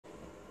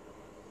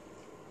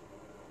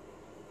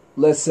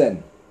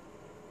Listen.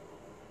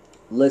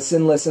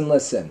 Listen, listen,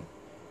 listen.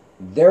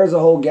 There's a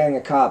whole gang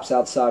of cops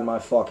outside my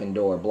fucking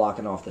door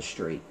blocking off the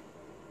street.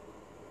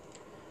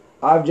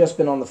 I've just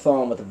been on the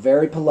phone with a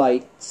very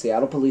polite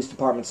Seattle Police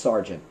Department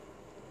sergeant.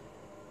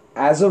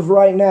 As of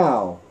right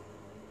now,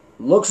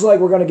 looks like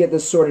we're going to get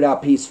this sorted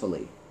out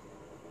peacefully.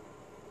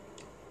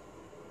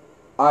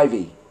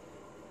 Ivy,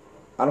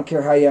 I don't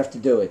care how you have to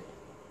do it.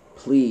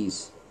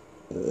 Please,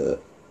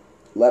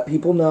 let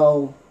people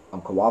know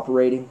I'm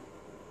cooperating.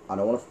 I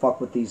don't want to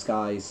fuck with these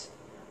guys.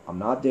 I'm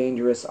not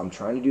dangerous. I'm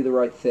trying to do the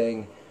right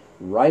thing.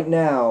 Right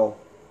now,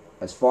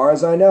 as far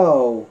as I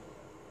know,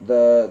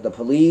 the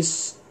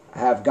police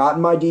have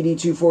gotten my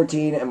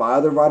DD-214 and my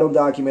other vital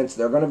documents.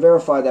 They're going to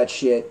verify that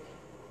shit,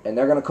 and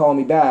they're going to call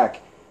me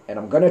back, and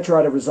I'm going to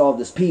try to resolve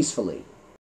this peacefully.